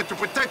comes time to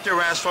protect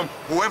your ass from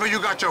whoever you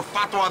got your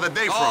fatwa of the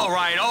day from. All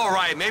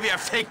right. Maybe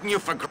I've taken you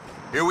for granted.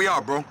 Here we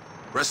are, bro.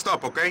 Rest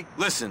up, okay?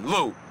 Listen,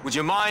 Lou, would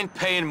you mind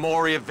paying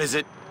Maury a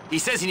visit? He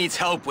says he needs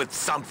help with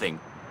something.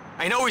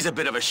 I know he's a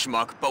bit of a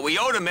schmuck, but we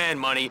owe the man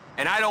money,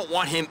 and I don't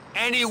want him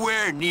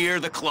anywhere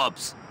near the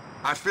clubs.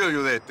 I feel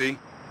you there, T.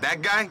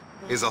 That guy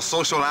is a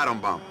social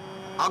atom bomb.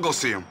 I'll go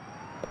see him.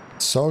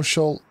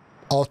 Social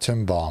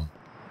atom bomb.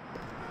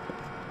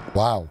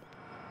 Wow.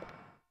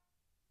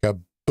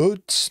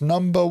 Boots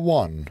number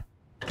 1.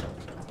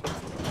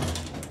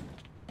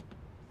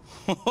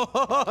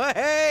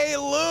 Hey,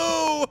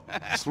 Lou!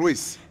 It's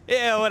Luis.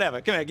 Yeah,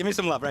 whatever. Come here, give me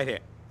some love right here.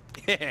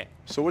 Yeah.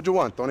 So what'd you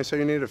want? Tony said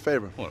you needed a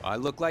favor. What, I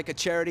look like a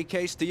charity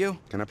case to you?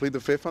 Can I plead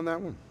the fifth on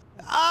that one?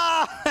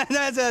 Ah,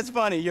 that's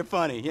funny. You're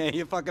funny. Yeah,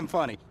 you're fucking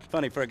funny.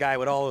 Funny for a guy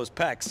with all those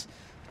pecs.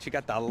 But you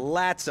got the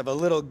lats of a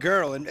little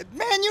girl, and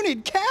man, you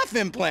need calf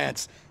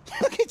implants.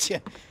 Look at you.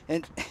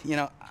 And, you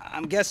know,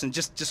 I'm guessing,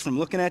 just from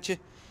looking at you,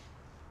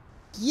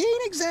 you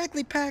ain't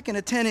exactly packing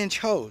a 10-inch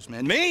hose,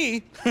 man.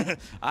 Me?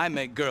 I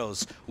make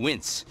girls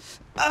wince.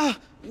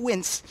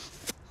 Wince.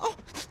 Oh.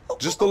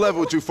 Just to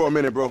level with you for a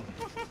minute, bro.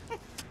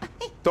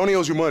 Tony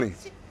owes you money.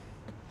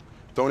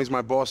 Tony's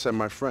my boss and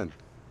my friend.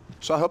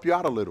 So I'll help you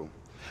out a little.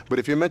 But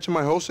if you mention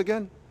my host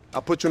again,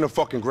 I'll put you in the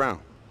fucking ground.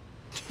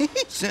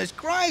 Jesus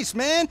Christ,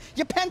 man.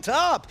 You're pent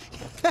up.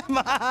 Come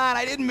on,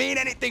 I didn't mean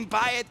anything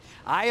by it.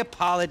 I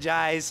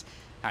apologize.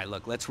 All right,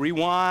 look, let's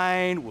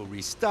rewind. We'll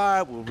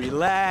restart. We'll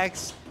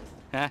relax.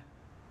 Huh?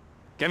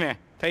 Come here.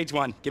 Page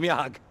 1. Give me a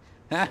hug.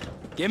 Huh?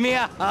 Give me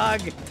a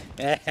hug.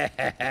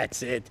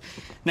 That's it.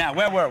 Now,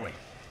 where were we?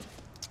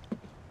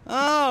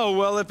 Oh,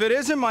 well, if it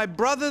isn't my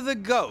brother the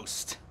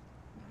ghost.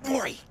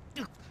 Maury,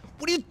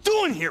 what are you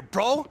doing here,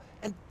 bro?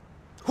 And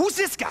who's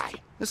this guy?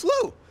 It's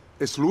Lou.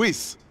 It's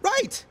Luis.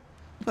 Right.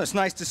 Well, it's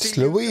nice to see It's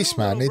you. Luis,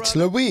 man. It's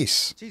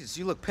Luis. Jesus,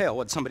 you look pale.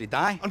 What, somebody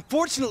die?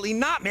 Unfortunately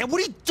not, man. What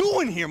are you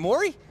doing here,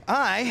 Maury?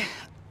 I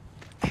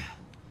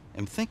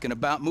am thinking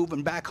about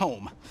moving back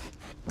home.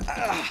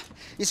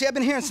 You see, I've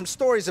been hearing some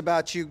stories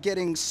about you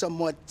getting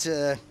somewhat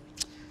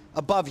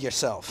above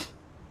yourself.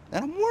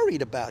 And I'm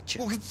worried about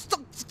you. Well,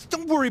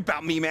 don't worry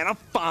about me, man. I'm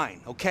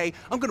fine, okay?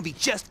 I'm gonna be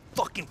just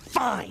fucking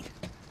fine.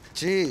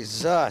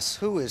 Jesus,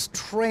 who is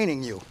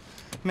training you?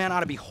 Man ought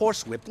to be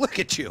horsewhipped. Look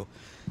at you.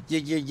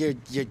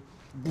 You're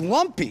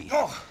lumpy.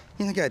 Oh.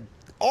 You look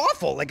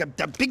awful, like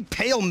a big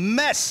pale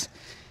mess.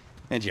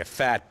 And you're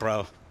fat,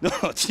 bro.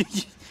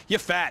 You're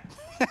fat.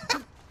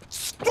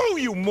 Screw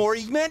you,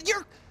 Maury, man.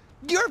 You're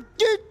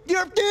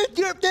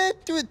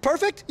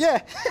perfect?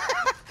 Yeah.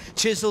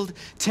 Chiseled,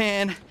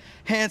 tan,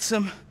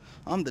 handsome.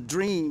 I'm the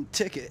dream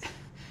ticket.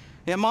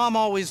 Yeah, Mom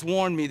always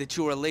warned me that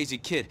you were a lazy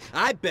kid.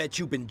 I bet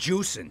you've been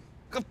juicing.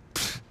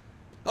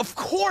 Of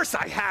course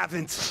I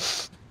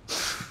haven't.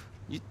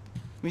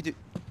 We do.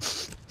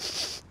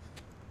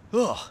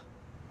 Ugh.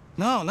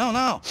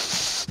 No.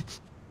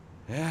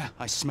 Yeah,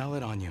 I smell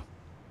it on you.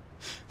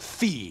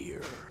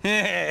 Fear.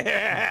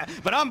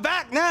 But I'm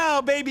back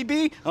now, baby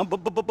B. I'm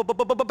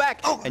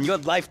back. Oh. And your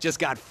life just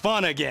got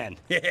fun again.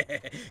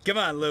 Come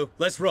on, Lou.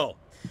 Let's roll.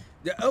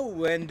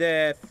 Oh, and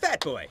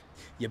Fat Boy,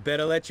 you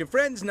better let your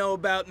friends know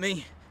about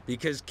me,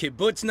 because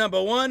kibbutz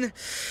 #1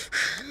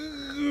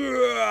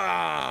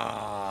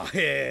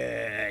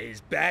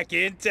 is back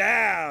in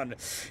town.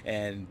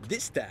 And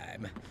this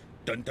time,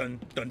 dun dun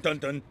dun dun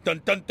dun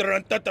dun dun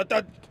dun dun dun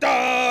dun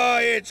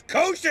dun, it's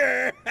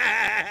kosher.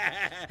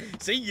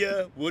 See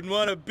ya, wouldn't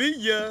want to be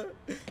ya,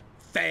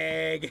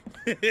 fag.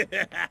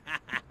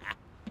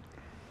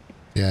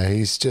 Yeah,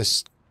 he's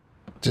just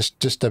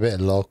a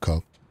bit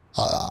loco.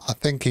 I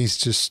think he's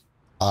just,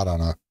 I don't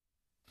know.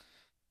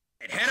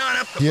 Head on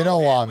up. You know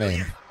what I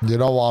mean. You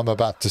know what I'm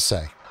about to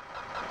say.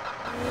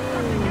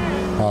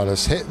 Alright,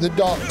 let's hit the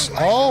docks.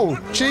 Oh,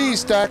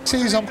 geez,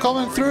 Daxies, I'm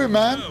coming through,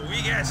 man.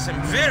 We got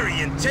some very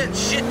intense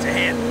shit to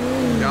handle.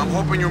 Yeah, I'm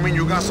hoping you mean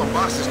you got some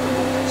boxes to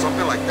move.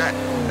 Something like that.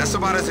 That's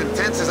about as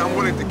intense as I'm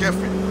willing to get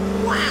for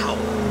you. Wow,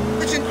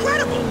 it's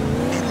incredible.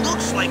 He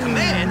looks like a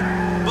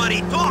man, but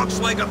he talks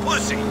like a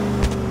pussy.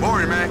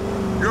 Maury, man,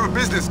 you're a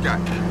business guy,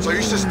 so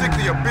you should stick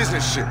to your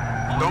business shit.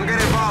 Don't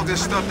get involved in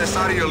stuff that's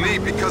out of your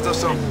league because of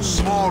some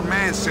small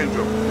man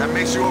syndrome that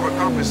makes you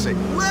overcompensate.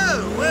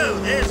 Whoa,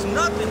 there's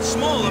nothing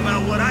small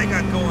about what I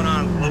got going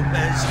on,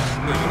 Lopez.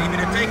 You need me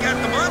to take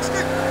out the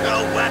monster?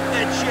 Go whack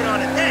that shit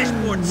on a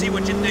dashboard and see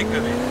what you think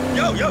of it.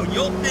 Yo,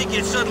 you'll think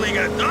it suddenly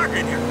got dark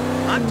in here.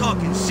 I'm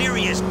talking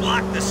serious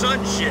block the sun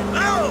shit.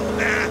 Oh,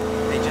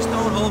 they just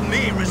don't hold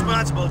me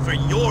responsible for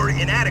your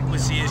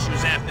inadequacy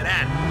issues after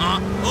that, huh?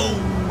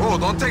 Oh,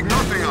 don't take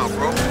nothing out,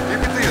 bro.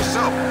 Keep it to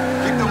yourself.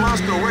 Keep the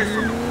monster away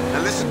from you.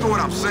 And listen to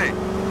what I'm saying.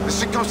 This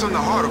shit comes from the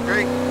heart,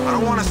 okay? I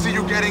don't want to see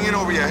you getting in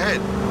over your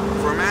head.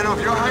 For a man of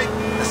your height,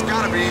 that's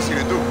gotta be easy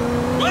to do.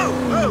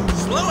 Whoa,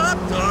 slow up,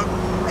 dog.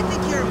 I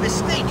think you're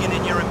mistaken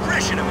in your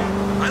impression of me.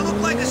 I look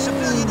like a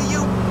civilian to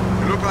you?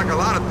 You look like a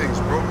lot of things,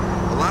 bro.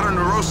 A lot of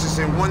neurosis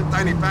in one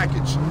tiny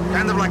package.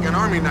 Kind of like an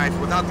army knife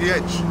without the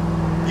edge.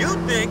 You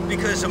think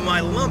because of my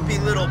lumpy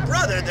little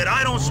brother that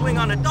I don't swing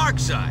on the dark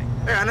side?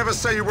 Hey, I never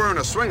said you weren't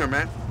a swinger,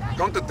 man.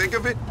 Come to think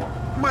of it,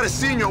 I might have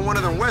seen you on one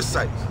of them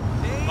websites.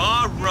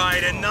 All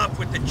right, enough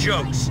with the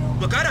jokes.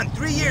 Look, I done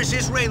 3 years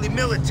Israeli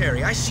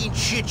military. I seen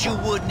shit you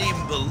wouldn't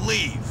even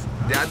believe.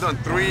 Yeah, I done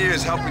 3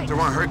 years helping to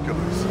run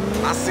Hercules.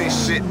 I seen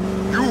shit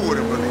you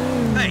wouldn't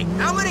believe. Hey,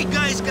 how many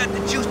guys got the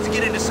juice to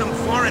get into some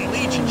foreign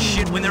legion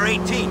shit when they're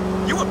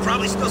 18? You were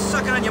probably still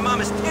sucking on your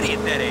mama's titty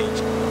at that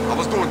age. I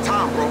was doing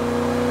time, bro,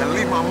 and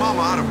leave my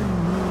mama out of it.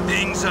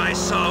 Things I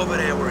saw over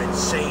there were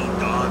insane,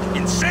 dog.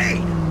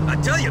 Insane!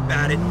 I'd tell you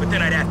about it, but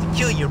then I'd have to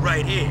kill you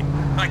right here.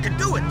 I could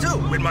do it, too,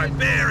 with my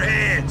bare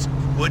hands.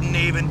 Wouldn't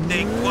even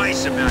think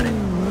twice about it.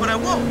 But I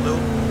won't, Lou.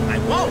 I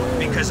won't,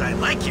 because I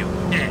like you.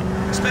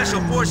 And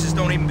Special Forces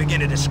don't even begin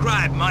to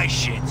describe my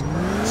shit.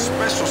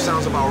 Special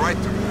sounds about right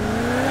to me.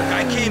 Look,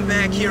 I came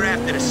back here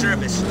after the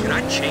service, and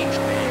I changed,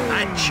 man.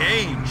 I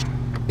changed.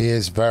 He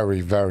is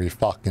very, very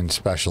fucking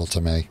special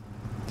to me.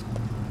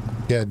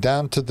 Yeah,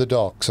 down to the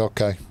docks,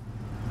 okay.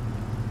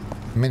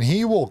 I mean,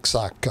 he walks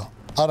like,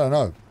 I don't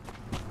know.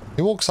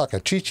 He walks like a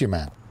chichi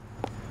man.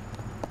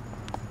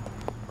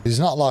 He's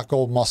not like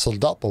all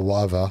muscled up or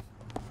whatever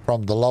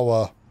from the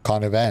lower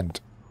kind of end.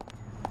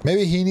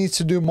 Maybe he needs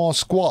to do more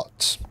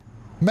squats.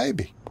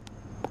 Maybe.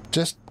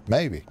 Just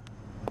maybe.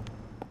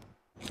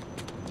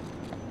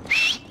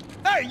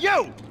 Hey,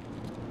 you!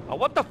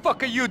 What the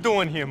fuck are you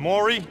doing here,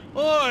 Maury?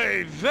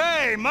 Oy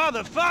vey,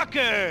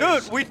 motherfucker!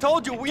 Dude, we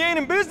told you we ain't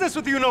in business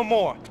with you no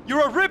more.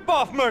 You're a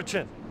rip-off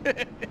merchant.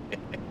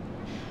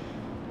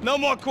 No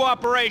more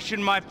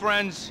cooperation, my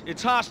friends.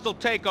 It's hostile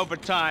takeover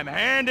time.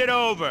 Hand it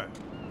over.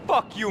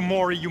 Fuck you,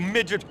 Maury, you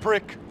midget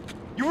prick.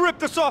 You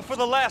ripped us off for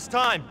the last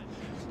time.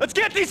 Let's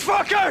get these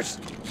fuckers!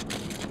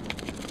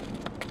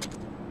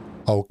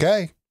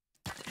 Okay.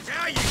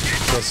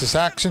 This is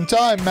action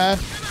time, man.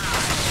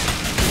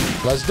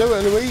 Let's do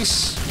it,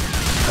 Luis.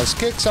 Let's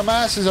kick some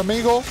asses,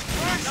 amigo.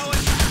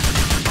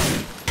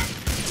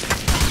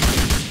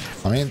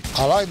 I mean,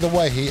 I like the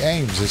way he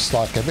aims. It's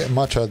like a bit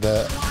much of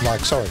the...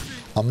 Like, sorry.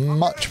 I'm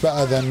much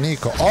better than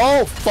Nico.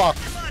 Oh, fuck.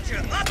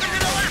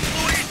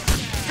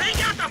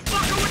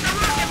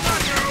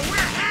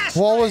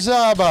 What was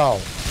that about?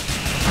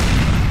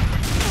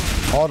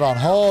 Hold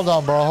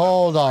on, bro.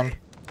 Hold on.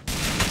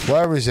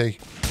 Where is he?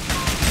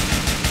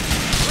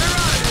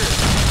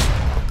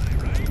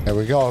 There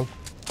we go.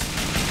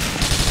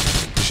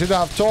 You should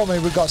have told me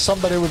we got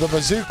somebody with a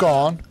bazooka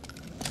on.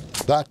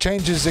 That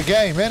changes the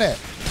game, innit?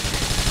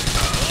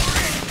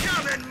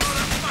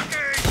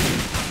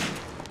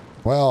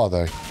 Where are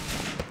they?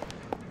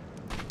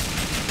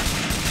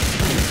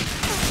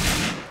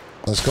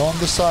 Let's go on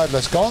the side.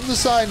 Let's go on the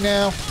side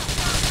now.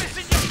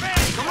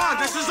 Come on,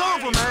 this is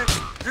over, man.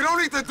 You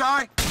don't need to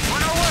die.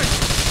 Run away.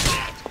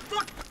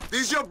 Fuck.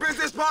 These your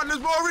business partners,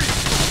 Maury?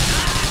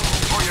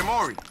 Oh, you're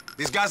Maury.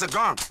 These guys are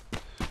gone.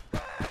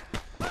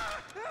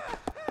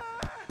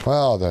 Where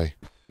are they?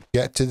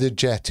 Get to the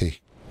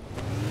jetty.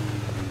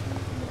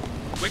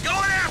 We're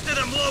going after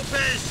them,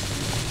 Lopez!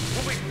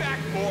 We'll be back,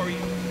 Maury.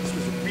 This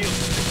was a real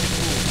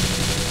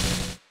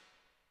move.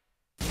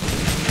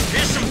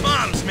 Here's some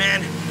bombs,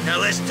 man. Now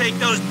let's take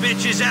those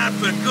bitches out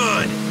for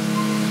good.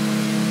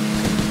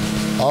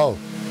 Oh.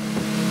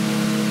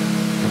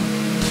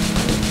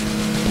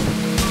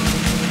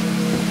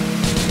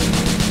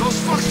 Those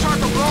fucks tried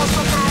to blow us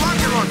up in a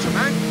rocket launcher,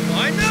 man.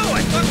 I know,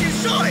 I fucking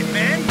saw it,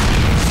 man.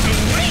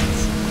 Sweet!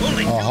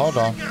 Only oh, hold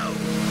on.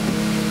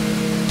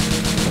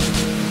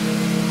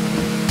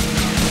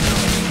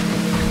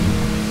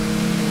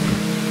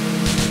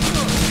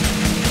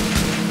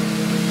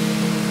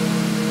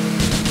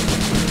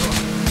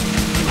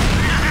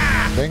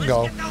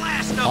 Bingo.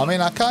 I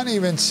mean, I can't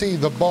even see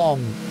the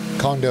bomb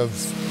kind of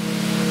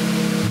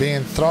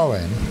being thrown.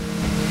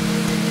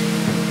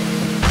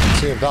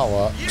 See if that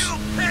works.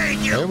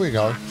 Here we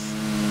go.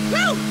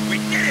 Woo! We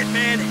did it,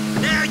 man.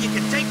 Now you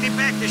can take me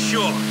back to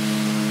shore.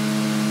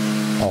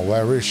 Oh,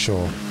 where is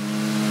shore?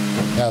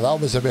 Yeah, that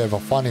was a bit of a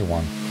funny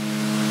one.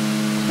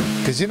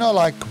 Because you know,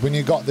 like when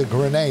you got the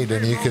grenade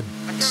and you could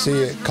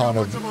see it kind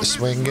of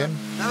swinging.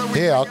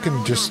 Here, I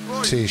can just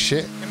see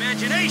shit.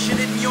 Imagination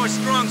isn't your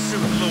strong suit,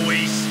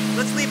 Luis.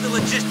 Let's leave the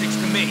logistics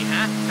to me,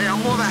 huh? Hey,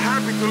 I'm more than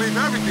happy to leave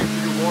everything to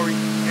you, Maury.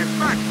 In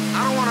fact,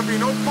 I don't want to be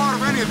no part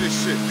of any of this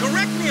shit.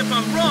 Correct me if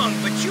I'm wrong,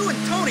 but you and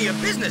Tony are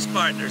business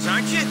partners,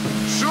 aren't you?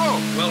 Sure.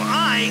 Well,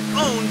 I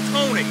own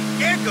Tony.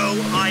 Ergo,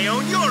 I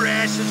own your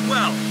ass as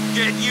well.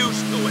 Get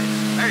used to it.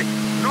 Hey,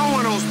 no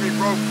one owes me,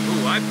 bro.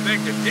 Ooh, I beg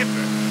to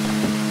differ.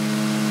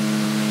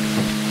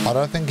 I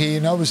don't think he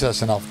knows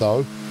us enough,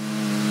 though.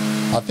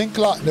 I think,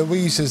 like,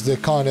 Luis is the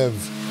kind of...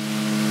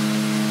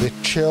 the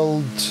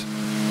chilled,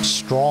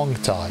 strong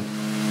type,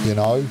 you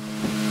know?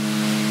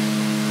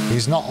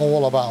 He's not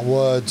all about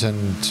words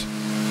and,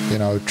 you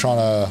know, trying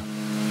to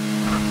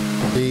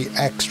be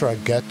extra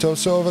ghetto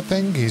sort of a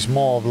thing. He's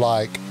more of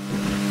like,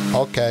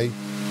 okay,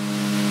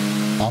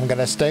 I'm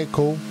gonna stay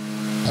cool,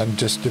 and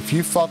just if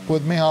you fuck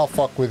with me, I'll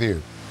fuck with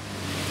you.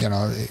 You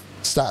know,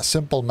 it's that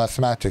simple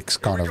mathematics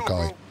kind of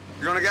guy. Bro.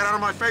 You gonna get out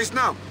of my face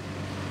now?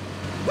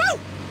 Woo!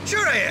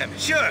 Sure I am,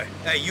 sure.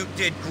 Hey, you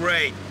did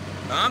great.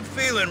 I'm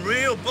feeling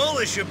real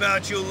bullish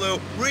about you, Lou.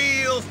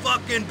 Real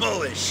fucking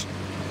bullish.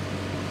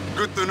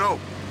 Good to know.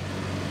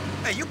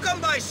 Hey, you come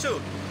by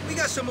soon. We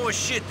got some more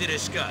shit to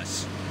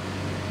discuss.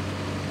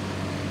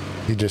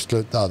 He just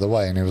looked the other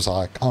way and he was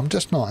like, I'm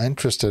just not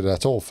interested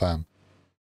at all, fam.